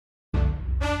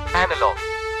analog,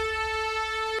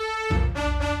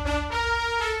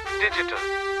 digital,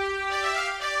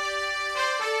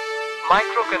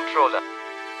 microcontroller.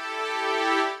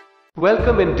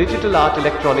 Welcome in Digital Art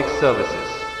Electronics Services.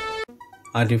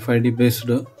 RFID based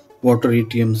water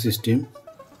ATM system.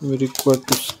 We require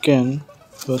to scan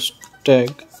first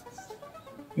tag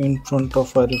in front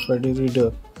of RFID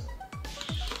reader.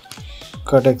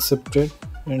 Card accepted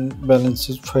and balance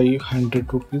is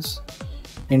 500 rupees.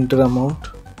 Enter amount.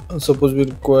 Suppose we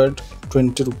required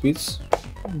 20 rupees.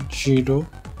 0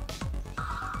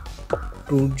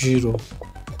 to 0.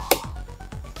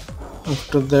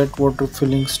 After that, water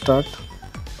filling start.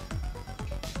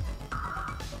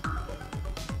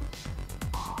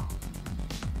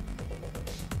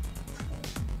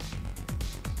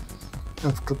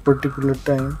 After particular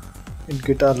time, it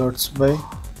get alerts by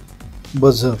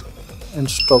buzzer and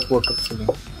stop water filling.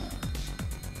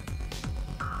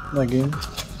 Again,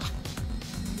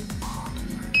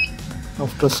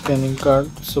 after scanning card,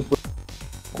 suppose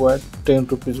required 10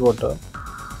 rupees water.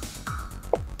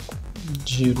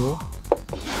 0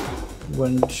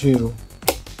 1 0.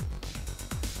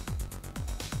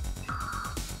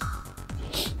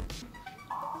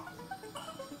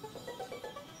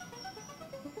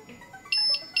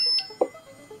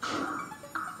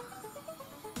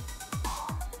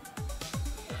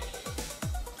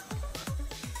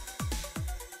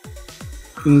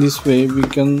 In this way, we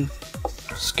can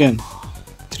scan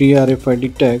 3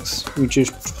 RFID tags which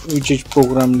is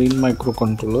programmed in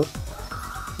microcontroller.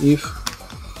 If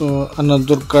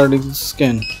another card is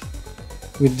scanned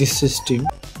with this system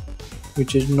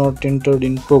which is not entered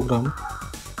in program,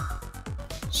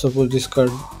 suppose this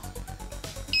card,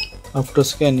 after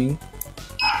scanning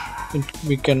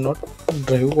we cannot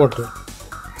drive water.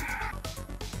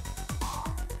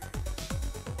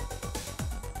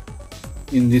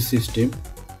 In this system,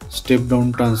 step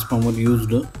down transformer used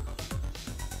to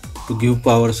give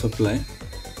power supply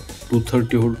to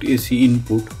 30 volt AC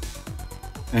input,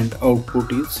 and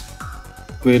output is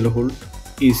 12 volt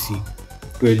AC.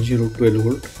 12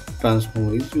 volt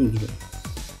transformer is used.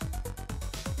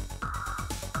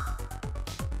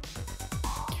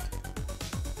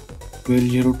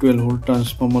 Twelve volt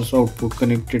transformer's output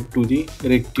connected to the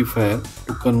rectifier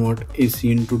to convert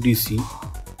AC into DC.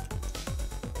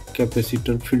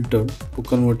 Capacitor filter to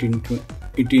convert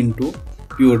it into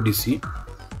pure DC.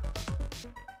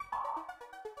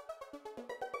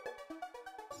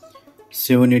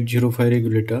 (7805)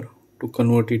 regulator to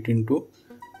convert it into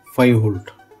 5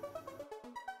 volt.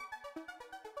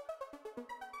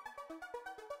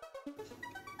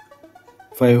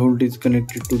 (5V) is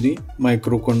connected to the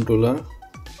microcontroller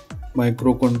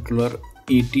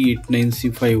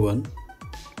 8089C51.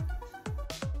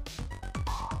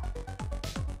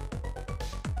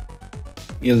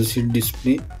 LCD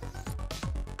display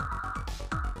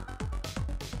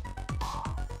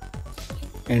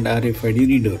and RFID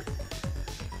reader.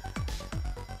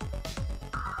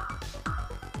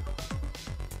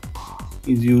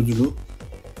 Is used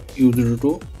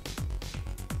to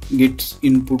get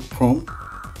input from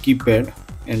keypad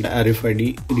and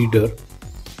RFID reader,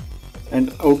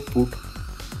 and output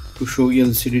to show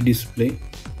LCD display,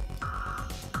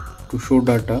 to show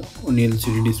data on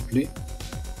LCD display,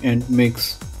 and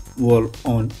makes valve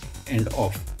on and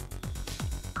off.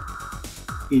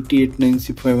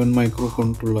 8089C51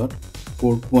 microcontroller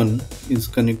port 1 is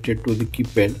connected to the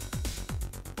keypad,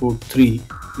 port 3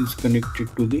 is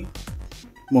connected to the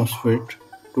MOSFET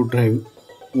to drive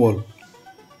valve,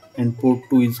 and port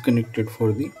 2 is connected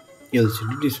for the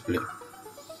LCD display.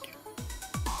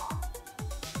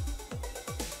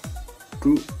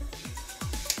 To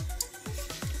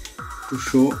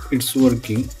show its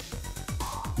working,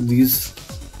 these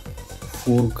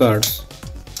 4 cards,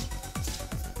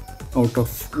 out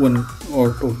of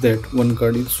that one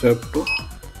card is swapped to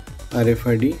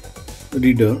RFID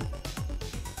reader.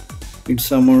 Its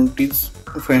amount is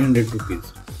 500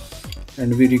 rupees,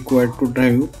 and we required to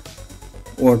drive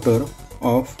water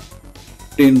of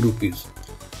 10 rupees.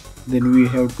 Then we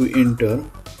have to enter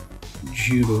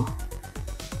 0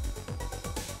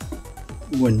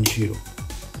 1 0.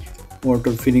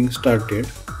 Water filling started.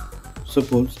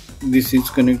 Suppose this is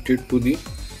connected to the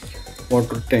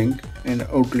water tank and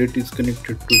outlet is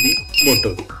connected to the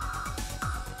bottle.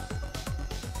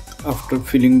 After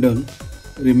filling done,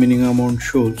 remaining amount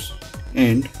shows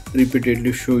and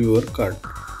repeatedly show your card.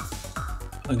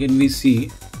 Again we see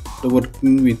the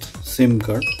working with same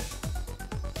card.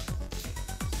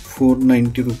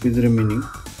 490 rupees remaining.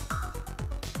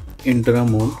 Enter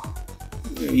amount.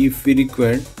 If we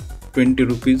require 20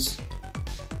 rupees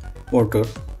water,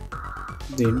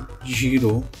 then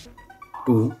 0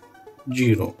 to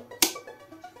 0.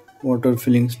 Water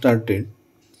filling started.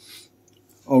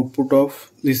 Output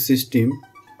of this system,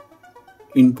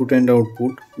 input and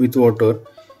output with water,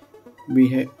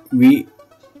 we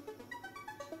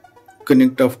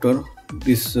connect after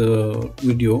this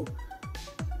video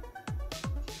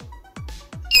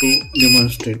to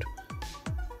demonstrate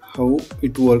how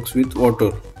it works with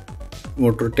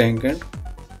water tank and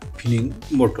filling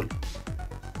bottle.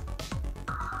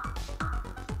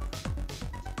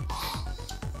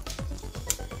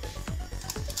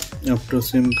 After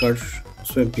SIM card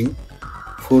swapping,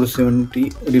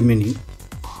 470 remaining.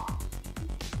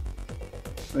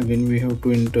 Again we have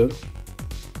to enter,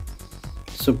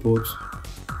 suppose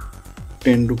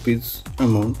 10 rupees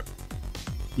amount,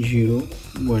 0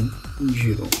 1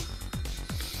 0.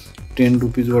 10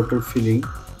 rupees water filling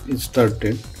is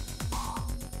started.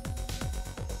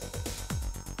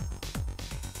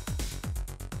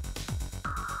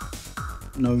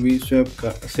 Now we swap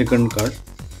second card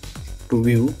to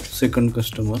view second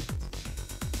customer.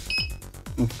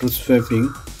 After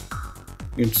swapping,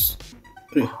 its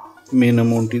main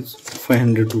amount is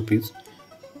 500 rupees,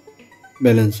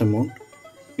 balance amount,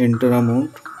 enter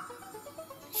amount.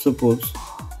 Suppose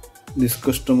this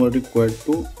customer required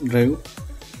to drive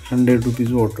 100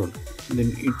 rupees water,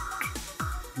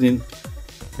 then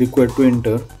required to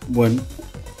enter 1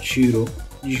 0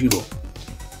 0.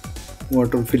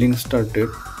 Water filling started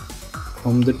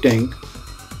from the tank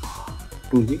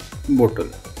to the bottle.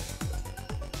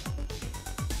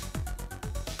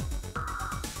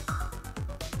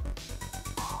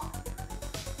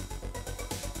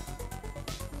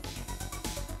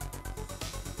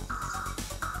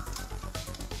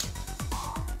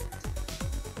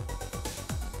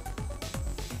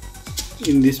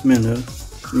 In this manner,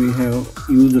 we have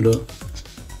used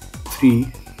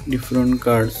 3 different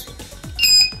cards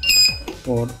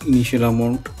for initial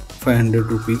amount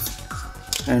 500 rupees,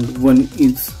 and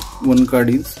one card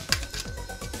is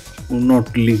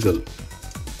not legal,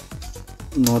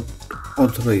 not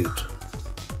authorized.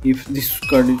 If this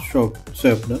card is swapped,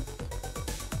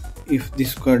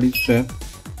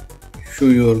 show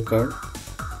your card.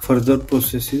 Further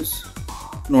process is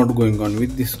not going on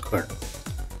with this card.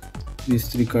 These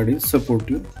 3 cards is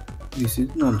supportive, this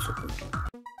is non-supportive.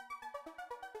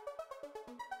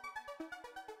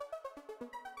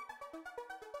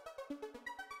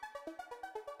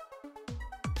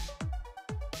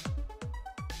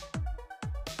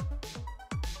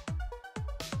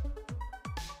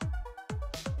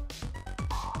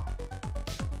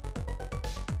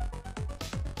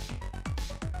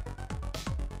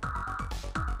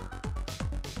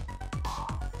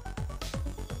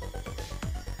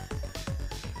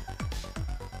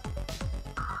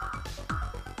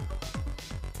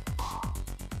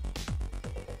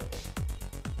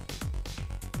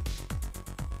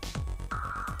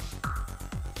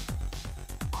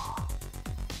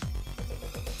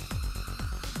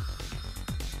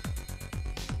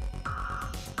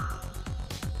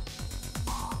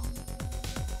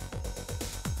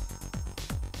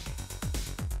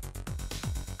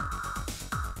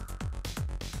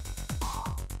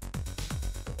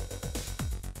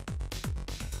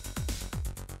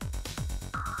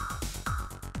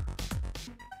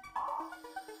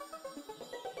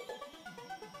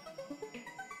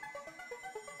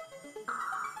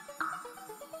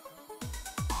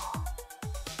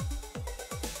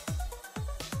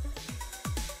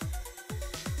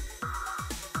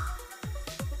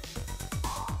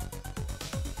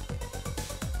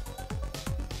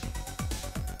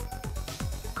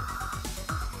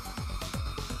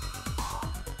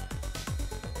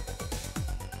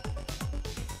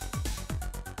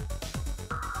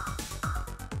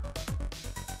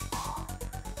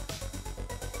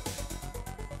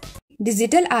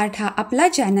 Digital art हा आपला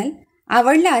channel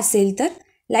आवडला असेल तर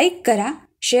like करा,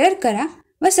 share करा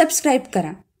व subscribe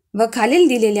करा व खालील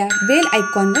दिलेल्या बेल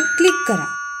आयकॉनवर क्लिक करा.